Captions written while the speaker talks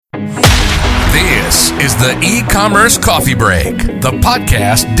is the E-Commerce Coffee Break, the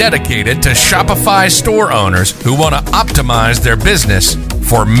podcast dedicated to Shopify store owners who want to optimize their business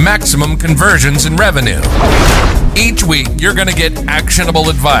for maximum conversions and revenue. Each week, you're going to get actionable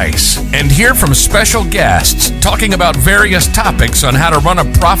advice and hear from special guests talking about various topics on how to run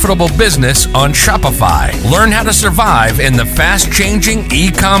a profitable business on Shopify. Learn how to survive in the fast-changing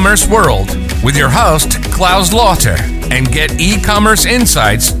e-commerce world with your host, Klaus Lauter, and get e-commerce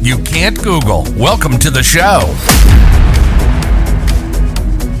insights you can't Google. Welcome to the show.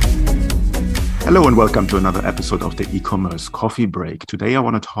 Hello and welcome to another episode of the E-Commerce Coffee Break. Today I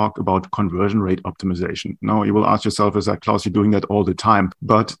want to talk about conversion rate optimization. Now you will ask yourself, is that Klaus, you're doing that all the time?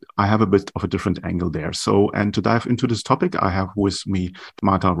 But I have a bit of a different angle there. And to dive into this topic, I have with me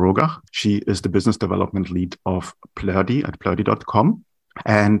Marta Roga. She is the business development lead of Plurdy at plurdy.com.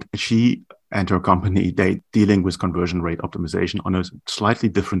 And she and her company, they dealing with conversion rate optimization on a slightly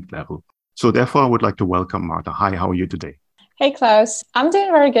different level. So therefore, I would like to welcome Marta. Hi, how are you today? Hey, Klaus. I'm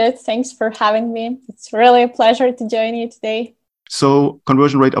doing very good. Thanks for having me. It's really a pleasure to join you today. So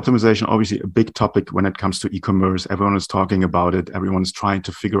conversion rate optimization, obviously a big topic when it comes to e-commerce. Everyone is talking about it. Everyone's trying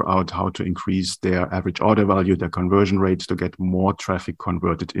to figure out how to increase their average order value, their conversion rates to get more traffic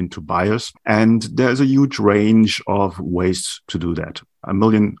converted into buyers. And there's a huge range of ways to do that.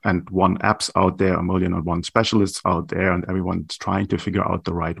 1,000,001 apps out there, 1,000,001 specialists out there, and everyone's trying to figure out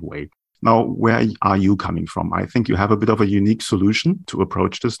the right way. Now, where are you coming from? I think you have a bit of a unique solution to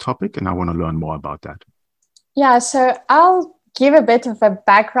approach this topic, and I want to learn more about that. Yeah, so I'll give a bit of a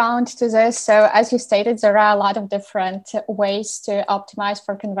background to this. So as you stated, there are a lot of different ways to optimize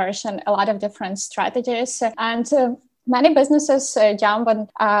for conversion, a lot of different strategies. And many businesses jump on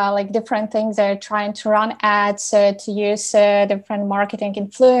different things. They're trying to run ads, to use different marketing,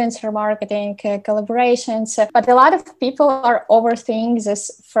 influencer marketing, collaborations. But a lot of people are overthinking this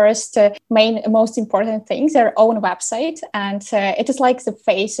most important thing, their own website. And it is like the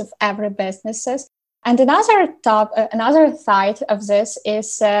face of every business. And another side of this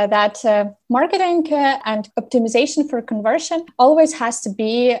is that marketing and optimization for conversion always has to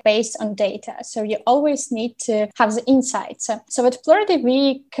be based on data. So you always need to have the insights. So at Plurdy,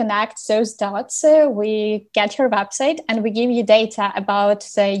 we connect those dots. We get your website and we give you data about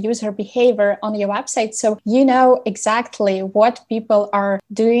the user behavior on your website. So you know exactly what people are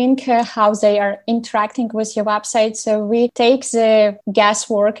doing, how they are interacting with your website. So we take the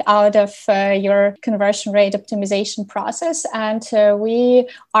guesswork out of your conversion rate optimization process, and we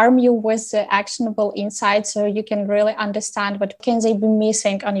arm you with the actionable insights so you can really understand what can they be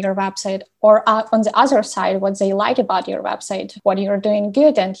missing on your website, or on the other side, what they like about your website, what you're doing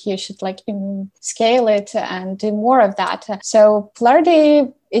good, and you should scale it and do more of that. So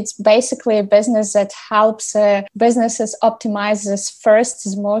Plurdy, it's basically a business that helps businesses optimize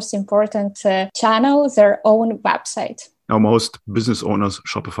this most important channel, their own website. Now, most business owners,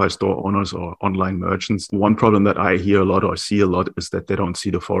 Shopify store owners or online merchants, one problem that I hear a lot or see a lot is that they don't see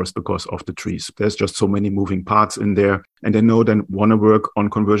the forest because of the trees. There's just so many moving parts in there. And they know they want to work on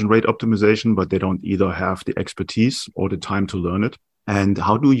conversion rate optimization, but they don't either have the expertise or the time to learn it. And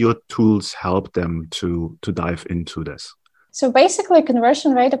how do your tools help them to dive into this? So basically,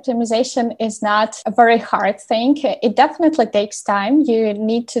 conversion rate optimization is not a very hard thing. It definitely takes time. You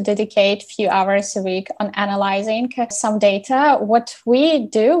need to dedicate a few hours a week on analyzing some data. What we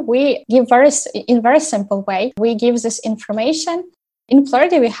do, we give in very simple way. We give this information. In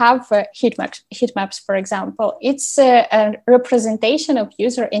Plurdy, we have heat maps, for example. It's a representation of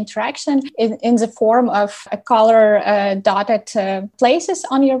user interaction in the form of a color dotted places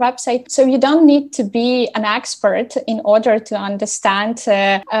on your website. So you don't need to be an expert in order to understand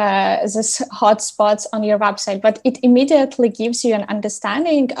these hotspots on your website, but it immediately gives you an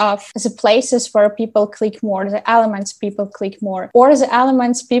understanding of the places where people click more, the elements people click more, or the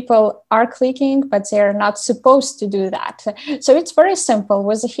elements people are clicking, but they're not supposed to do that. So it's very simple.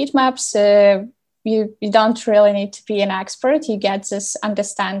 With the heat maps, you don't really need to be an expert. You get this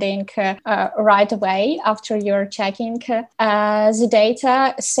understanding right away after you're checking the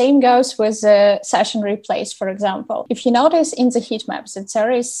data. Same goes with the session replays, for example. If you notice in the heat maps that there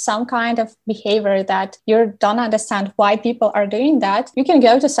is some kind of behavior that you don't understand why people are doing that, you can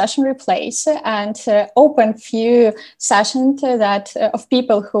go to session replays and open few sessions of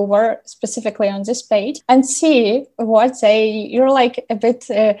people who were specifically on this page and see what you're like a bit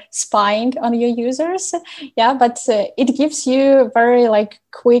spying on your users. But it gives you very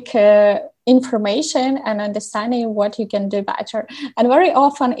quick information and understanding what you can do better. And very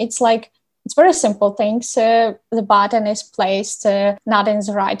often it's It's very simple things. The button is placed not in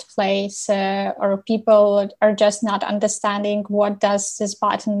the right place, or people are just not understanding what does this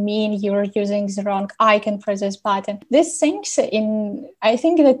button mean. You're using the wrong icon for this button. These things, I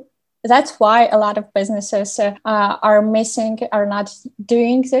think that's why a lot of businesses are not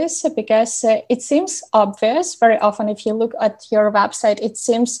doing this, because it seems obvious. Very often, if you look at your website, it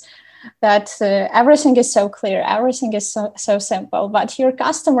seems that everything is so clear, everything is so simple, but your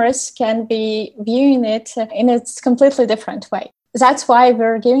customers can be viewing it in a completely different way. That's why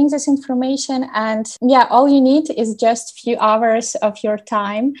we're giving this information. And all you need is just a few hours of your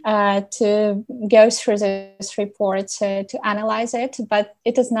time to go through this report, to analyze it. But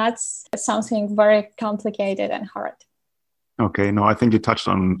it is not something very complicated and hard. Okay, no, I think you touched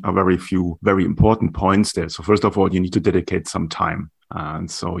on a few very important points there. So first of all, you need to dedicate some time.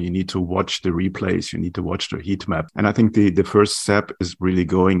 And so you need to watch the replays, you need to watch the heat map. And I think the first step is really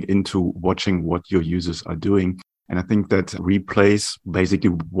going into watching what your users are doing. And I think that replays, basically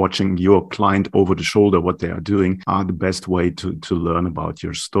watching your client over the shoulder, what they are doing, are the best way to learn about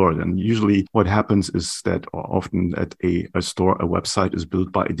your store. And usually what happens is that often at a store, a website is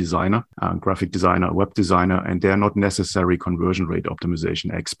built by a designer, a graphic designer, a web designer, and they're not necessary conversion rate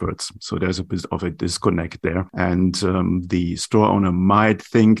optimization experts. So there's a bit of a disconnect there. And the store owner might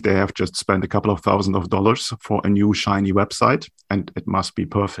think they have just spent a couple of $1,000s for a new shiny website, and it must be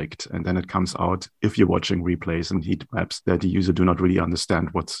perfect. And then it comes out, if you're watching replays and heat maps, that the user do not really understand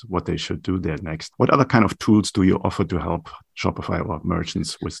what they should do there next. What other kind of tools do you offer to help Shopify or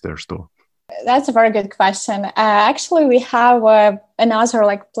merchants with their store? That's a very good question. Actually, we have another,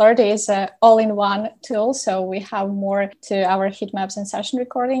 like Plurdy is an all-in-one tool. So we have more to our heat maps and session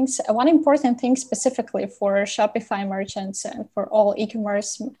recordings. One important thing specifically for Shopify merchants and for all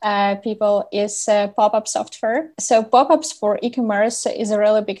e-commerce people is pop-up software. So pop-ups for e-commerce is a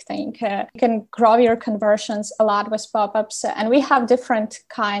really big thing. You can grow your conversions a lot with pop-ups. And we have different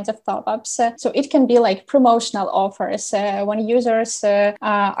kinds of pop-ups. So it can be like promotional offers. When users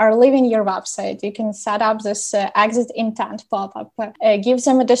are leaving your website, you can set up this exit intent pop-up. Give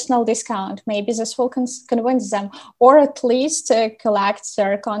them additional discount. Maybe this will convince them, or at least collect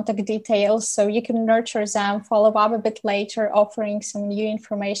their contact details so you can nurture them, follow up a bit later, offering some new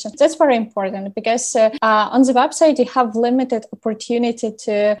information. That's very important because on the website, you have limited opportunity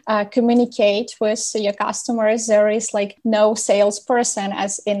to communicate with your customers. There is like no salesperson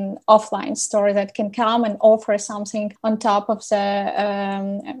as in offline store that can come and offer something on top of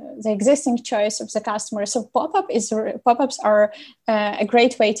the existing choice of the customer. So pop-ups are a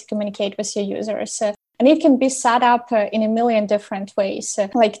great way to communicate with your users. And it can be set up in a million different ways,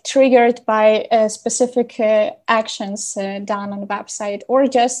 like triggered by specific actions done on the website, or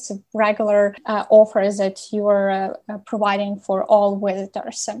just regular offers that you are providing for all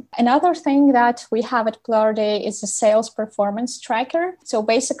visitors. Another thing that we have at Plurdy is a sales performance tracker. So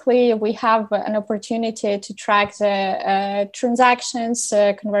basically, we have an opportunity to track the transactions,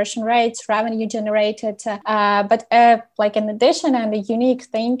 conversion rates, revenue generated. But like in addition, and a unique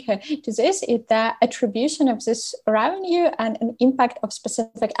thing to this is the attribution of this revenue and an impact of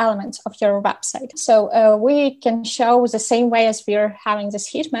specific elements of your website. So we can show the same way as we're having this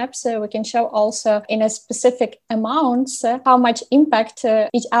heat map. So we can show also in a specific amounts how much impact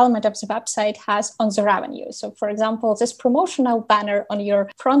each element of the website has on the revenue. So for example, this promotional banner on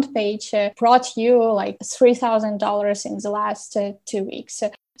your front page brought you like $3,000 in the last 2 weeks.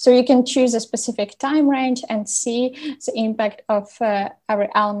 So you can choose a specific time range and see the impact of every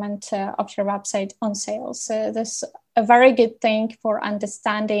element of your website on sales. This is a very good thing for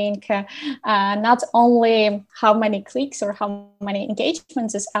understanding not only how many clicks or how many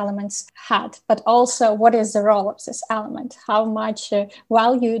engagements these elements had, but also what is the role of this element? How much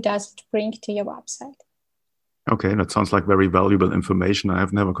value does it bring to your website? Okay, that sounds like very valuable information. I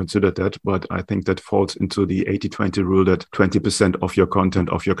have never considered that, but I think that falls into the 80-20 rule that 20% of your content,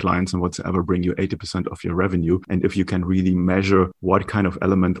 of your clients and whatsoever bring you 80% of your revenue. And if you can really measure what kind of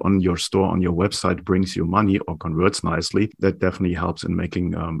element on your store, on your website brings you money or converts nicely, that definitely helps in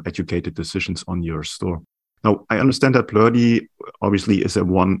making educated decisions on your store. Now, I understand that Plurdy obviously is a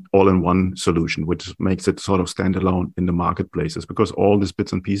all-in-one solution, which makes it sort of standalone in the marketplaces, because all these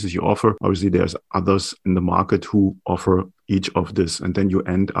bits and pieces you offer, obviously there's others in the market who offer each of this, and then you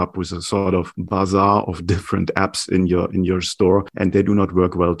end up with a sort of bazaar of different apps in your store, and they do not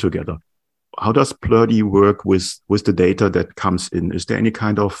work well together. How does Plurdy work with the data that comes in? Is there any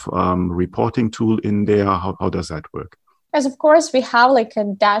kind of reporting tool in there? How does that work? Yes, of course, we have like a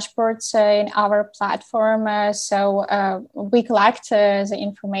dashboards in our platform. So we collect the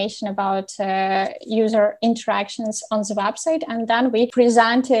information about user interactions on the website, and then we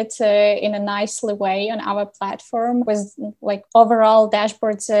present it in a nicely way on our platform with like overall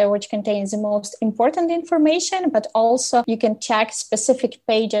dashboards, which contains the most important information, but also you can check specific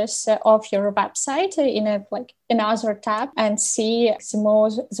pages of your website in a like another tab and see the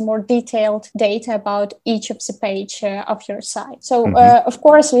more detailed data about each of the page of your site. So of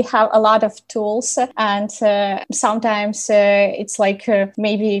course we have a lot of tools, and sometimes it's like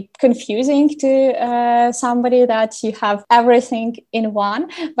maybe confusing to somebody that you have everything in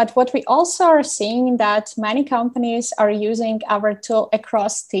one. But what we also are seeing that many companies are using our tool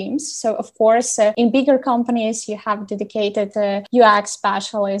across teams. So of course in bigger companies you have dedicated UX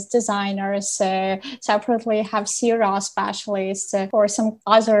specialists, designers, separately have CRO specialists or some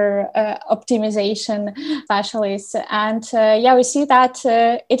other optimization specialists. And we see that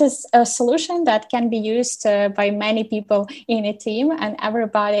it is a solution that can be used by many people in a team, and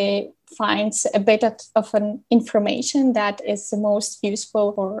everybody finds a bit of an information that is the most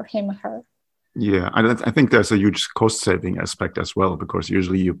useful for him or her. Yeah, I think there's a huge cost-saving aspect as well, because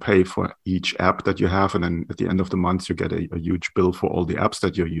usually you pay for each app that you have, and then at the end of the month, you get a huge bill for all the apps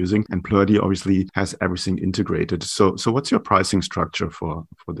that you're using. And Plurdy obviously has everything integrated. So what's your pricing structure for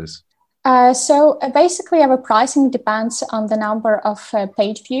this? So basically our pricing depends on the number of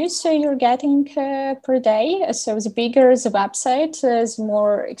page views you're getting per day. So the bigger the website, the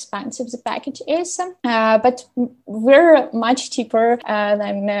more expensive the package is. But we're much cheaper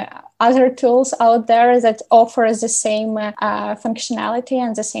than other tools out there that offer the same functionality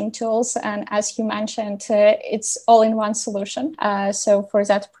and the same tools. And as you mentioned, it's all-in-one solution. So for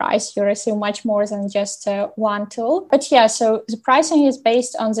that price, you receive much more than just one tool. But yeah, so the pricing is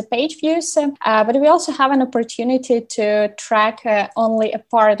based on the page views, but we also have an opportunity to track only a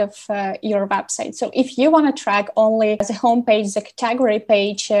part of your website. So if you want to track only the homepage, the category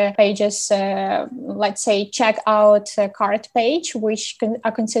pages, let's say checkout cart page, which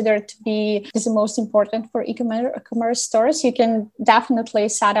are considered to be the most important for e-commerce stores, you can definitely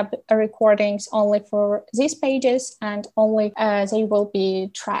set up recordings only for these pages, and only they will be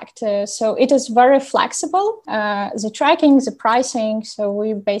tracked. So it is very flexible, the tracking, the pricing, so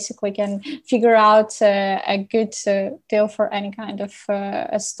we basically can figure out a good deal for any kind of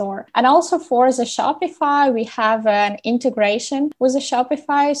a store. And also for the Shopify, we have an integration with the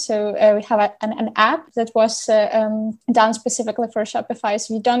Shopify. So we have an app that was done specifically for Shopify.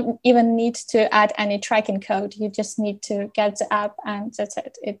 So you don't even need to add any tracking code. You just need to get the app, and that's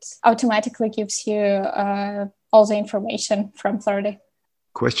it. It automatically gives you all the information from Plurdy.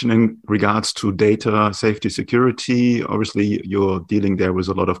 Question in regards to data safety security. Obviously, you're dealing there with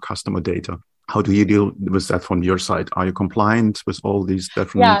a lot of customer data. How do you deal with that from your side? Are you compliant with all these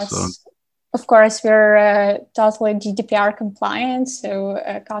different... Yes. Of course, we're totally GDPR compliant, so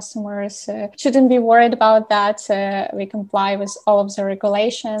customers shouldn't be worried about that. We comply with all of the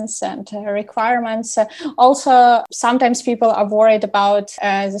regulations and requirements. Also, sometimes people are worried about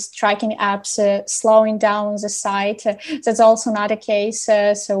the tracking apps slowing down the site. That's also not the case.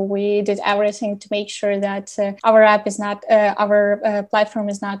 So we did everything to make sure that our app is not, our platform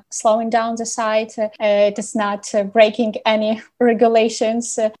is not slowing down the site. It is not breaking any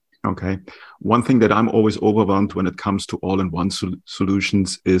regulations. Okay. One thing that I'm always overwhelmed when it comes to all-in-one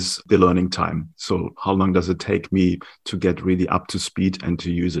solutions is the learning time. So how long does it take me to get really up to speed and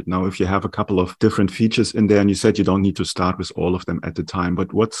to use it? Now, if you have a couple of different features in there, and you said you don't need to start with all of them at a time,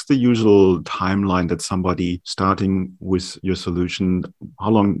 but what's the usual timeline that somebody starting with your solution,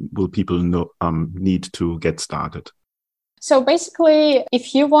 how long will people need to get started? So basically,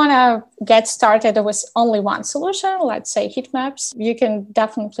 if you want to get started with only one solution, let's say heat maps, you can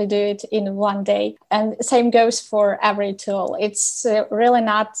definitely do it in one day. And same goes for every tool. It's really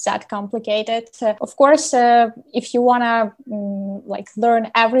not that complicated. Of course, if you want to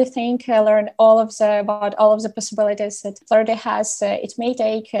learn everything, learn about all of the possibilities that Plurdy has, it may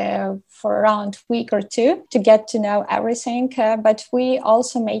take for around a week or two to get to know everything. But we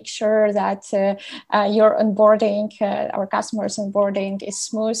also make sure that your onboarding, our customers' onboarding is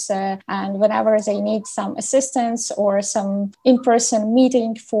smooth, and whenever they need some assistance or some in-person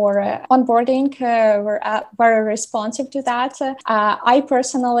meeting for onboarding, we're very responsive to that. I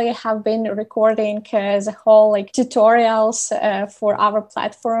personally have been recording the whole tutorials for our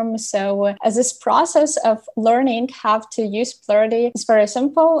platform. So this process of learning how to use Plurdy is very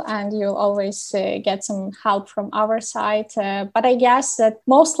simple, and you'll always get some help from our side. But I guess that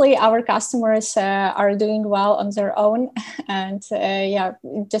mostly our customers are doing well on their own. And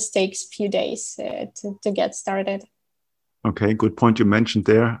it just takes a few days to get started. Okay, good point you mentioned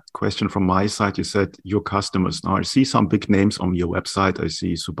there. Question from my side. You said your customers. Now I see some big names on your website. I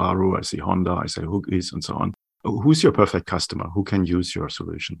see Subaru, I see Honda, I see Huggies and so on. Who's your perfect customer? Who can use your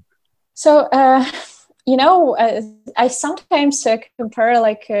solution? So, I sometimes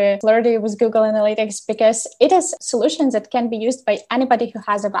compare Plurdy with Google Analytics because it is solutions that can be used by anybody who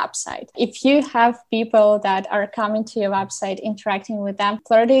has a website. If you have people that are coming to your website, interacting with them,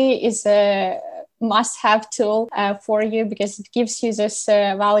 Plurdy is a must-have tool for you because it gives you this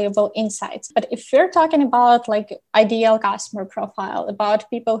valuable insights. But if you're talking about ideal customer profile, about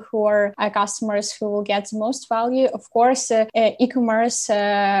people who are customers who will get the most value, of course, e-commerce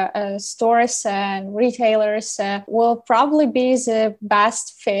stores and retailers will probably be the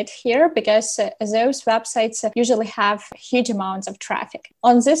best fit here because those websites usually have huge amounts of traffic.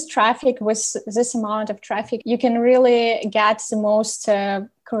 On this traffic, with this amount of traffic, you can really get the most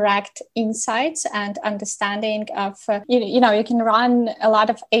correct insights and understanding of, you can run a lot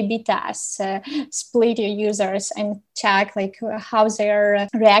of A/B tests, split your users and check how they're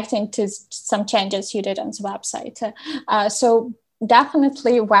reacting to some changes you did on the website. So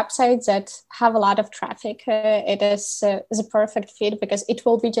definitely websites that have a lot of traffic, it is the perfect fit because it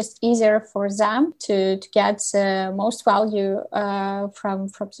will be just easier for them to get the most value from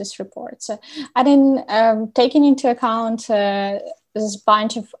this report. And then taking into account there's a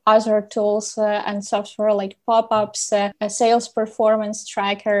bunch of other tools and software like pop-ups, a sales performance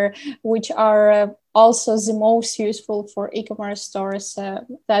tracker, which are also the most useful for e-commerce stores.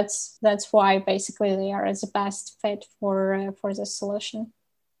 That's why basically they are the best fit for this solution.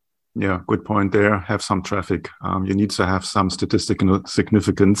 Yeah, good point there. Have some traffic. You need to have some statistical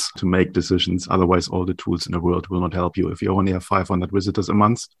significance to make decisions. Otherwise, all the tools in the world will not help you. If you only have 500 visitors a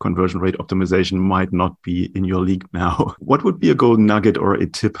month, conversion rate optimization might not be in your league now. What would be a golden nugget or a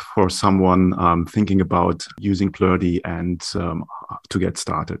tip for someone thinking about using Plurdy and to get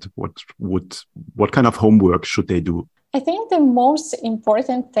started? What kind of homework should they do? I think the most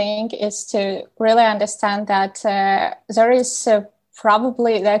important thing is to really understand that there is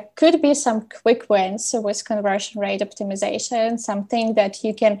there could be some quick wins with conversion rate optimization, something that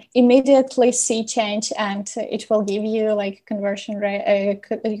you can immediately see change and it will give you conversion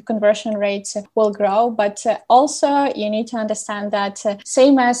rates will grow. But also you need to understand that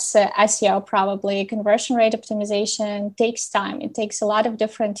same as SEO, probably conversion rate optimization takes time. It takes a lot of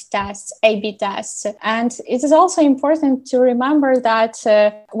different tests, A/B tests. And it is also important to remember that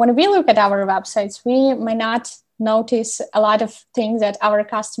when we look at our websites, we may not notice a lot of things that our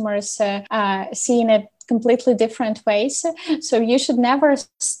customers see in a completely different ways. So you should never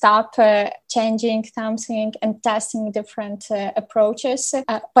stop changing something and testing different approaches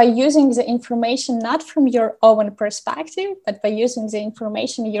by using the information not from your own perspective, but by using the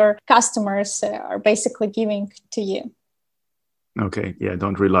information your customers are basically giving to you. Okay. Yeah.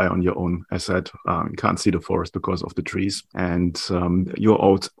 Don't rely on your own asset. You can't see the forest because of the trees. And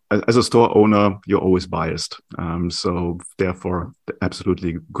as a store owner, you're always biased. So therefore,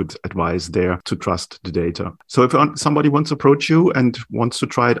 absolutely good advice there to trust the data. So if somebody wants to approach you and wants to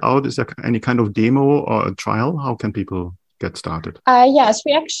try it out, is there any kind of demo or a trial? How can people get started? Yes,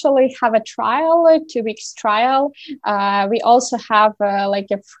 we actually have a trial, a 2 weeks trial. We also have a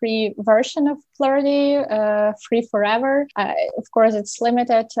free version of Plurdy, free forever. Of course, it's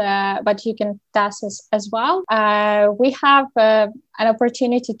limited, but you can test this as well. We have an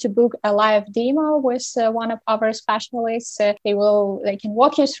opportunity to book a live demo with one of our specialists. They can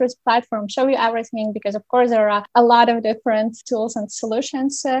walk you through the platform, show you everything, because of course there are a lot of different tools and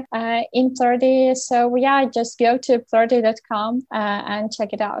solutions in Plurdy. So yeah, just go to plurdy.com and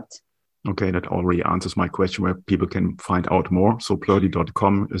check it out. Okay, that already answers my question where people can find out more. So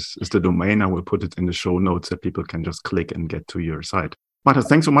plurdy.com is the domain. I will put it in the show notes that people can just click and get to your site. Marta,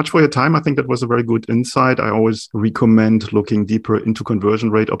 thanks so much for your time. I think that was a very good insight. I always recommend looking deeper into conversion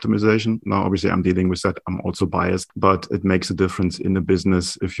rate optimization. Now, obviously, I'm dealing with that. I'm also biased, but it makes a difference in the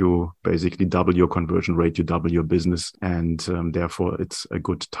business. If you basically double your conversion rate, you double your business. And therefore, it's a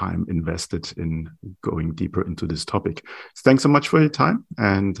good time invested in going deeper into this topic. Thanks so much for your time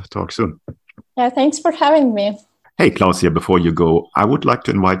and talk soon. Yeah, thanks for having me. Hey, Klaus here. Before you go, I would like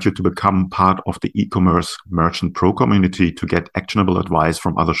to invite you to become part of the e-commerce merchant pro community to get actionable advice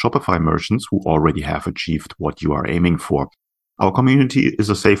from other Shopify merchants who already have achieved what you are aiming for. Our community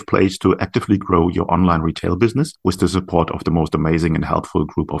is a safe place to actively grow your online retail business with the support of the most amazing and helpful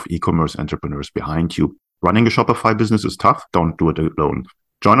group of e-commerce entrepreneurs behind you. Running a Shopify business is tough. Don't do it alone.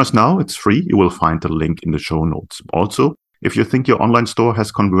 Join us now. It's free. You will find the link in the show notes. Also, If you think your online store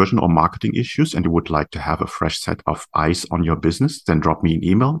has conversion or marketing issues and you would like to have a fresh set of eyes on your business, then drop me an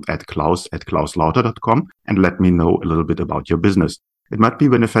email at klaus@klauslauter.com and let me know a little bit about your business. It might be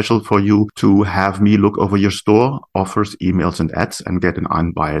beneficial for you to have me look over your store, offers, emails, and ads and get an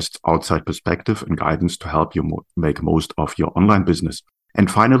unbiased outside perspective and guidance to help you make most of your online business. And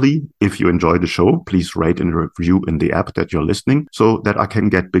finally, if you enjoy the show, please rate and review in the app that you're listening so that I can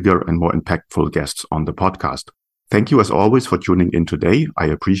get bigger and more impactful guests on the podcast. Thank you as always for tuning in today. I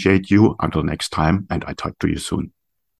appreciate you. Until next time, and I talk to you soon.